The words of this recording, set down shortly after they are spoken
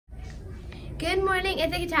Good morning,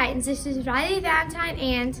 Ithaca Titans. This is Riley Valentine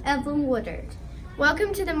and Evelyn Woodard.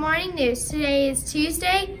 Welcome to the morning news. Today is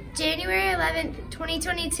Tuesday, January 11th,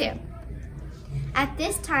 2022. At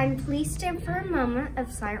this time, please stand for a moment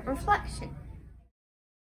of silent reflection.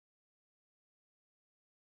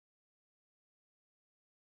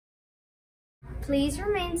 Please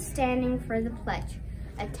remain standing for the pledge.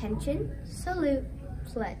 Attention, salute,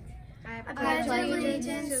 pledge. I pledge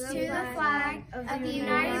allegiance to the flag of the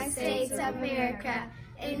United States of America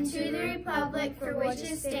and to the republic for which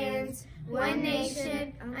it stands, one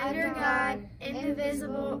nation, under God,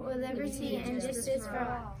 indivisible, with liberty and justice for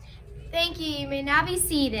all. Thank you. You may now be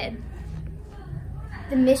seated.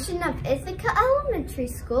 The mission of Ithaca Elementary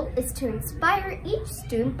School is to inspire each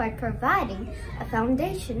student by providing a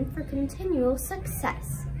foundation for continual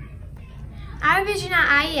success. Our vision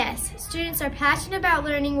at IES, students are passionate about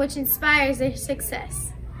learning, which inspires their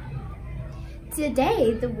success.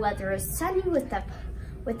 Today, the weather is sunny with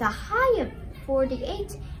a high of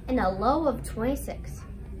 48 and a low of 26.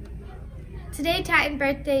 Today, Titan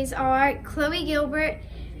birthdays are Chloe Gilbert,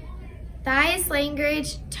 Thias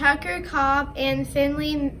Langridge, Tucker Cobb, and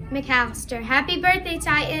Finley McAllister. Happy birthday,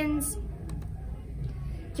 Titans!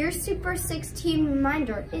 Your Super 16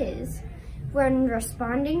 reminder is, when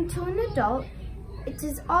responding to an adult, it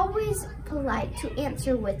is always polite to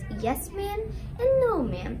answer with yes ma'am and no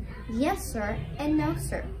ma'am, yes sir and no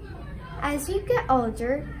sir. As you get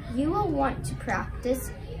older, you will want to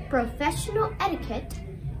practice professional etiquette.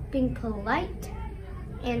 Being polite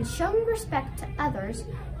and showing respect to others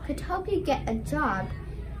could help you get a job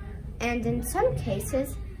and in some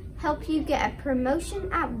cases help you get a promotion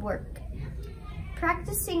at work.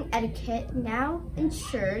 Practicing etiquette now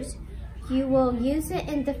ensures you will use it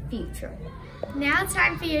in the future. Now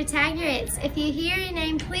time for your tag your its. If you hear your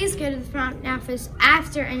name, please go to the front office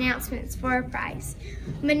after announcements for a prize.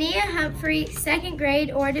 Mania Humphrey, 2nd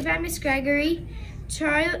grade, ordered by Miss Gregory.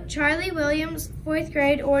 Charlie Williams, 4th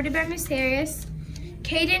grade, ordered by Miss Harris.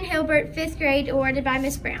 Caden Hilbert, 5th grade, ordered by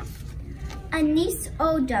Miss Brown. Anise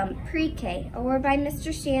Odom, pre-K, ordered by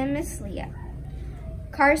Mr. Shan and Miss Leah.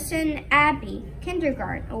 Carson Abbey,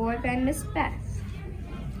 kindergarten, ordered by Miss Beth.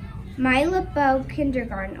 Mila Bow,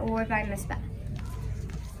 kindergarten, ordered by Miss Beth.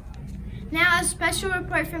 Now a special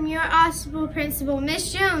report from your Austinville principal,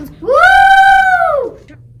 Miss Jones. Woo!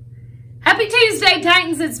 Happy Tuesday,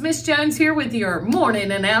 Titans. It's Miss Jones here with your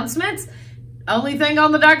morning announcements. Only thing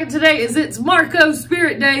on the docket today is it's Marco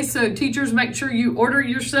Spirit Day, so teachers, make sure you order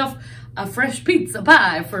yourself a fresh pizza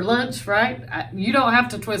pie for lunch, right? You don't have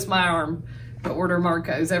to twist my arm to order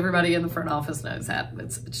Marco's. Everybody in the front office knows that.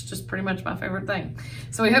 It's just pretty much my favorite thing.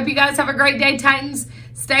 So we hope you guys have a great day, Titans.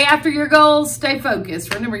 Stay after your goals. Stay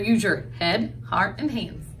focused. Remember, use your head, heart, and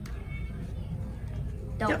hands.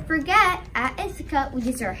 Don't forget, at Ithaca, we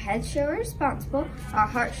use our heads show responsible, our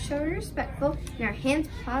hearts show respectful, and our hands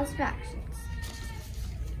positive actions.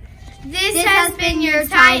 This has been your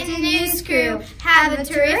Titan News Crew. Have a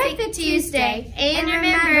terrific Tuesday. And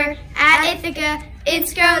remember, at Ithaca,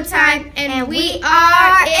 it's go time, and we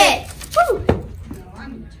are it. Woo!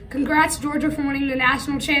 Congrats, Georgia, for winning the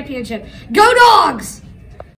national championship. Go Dogs!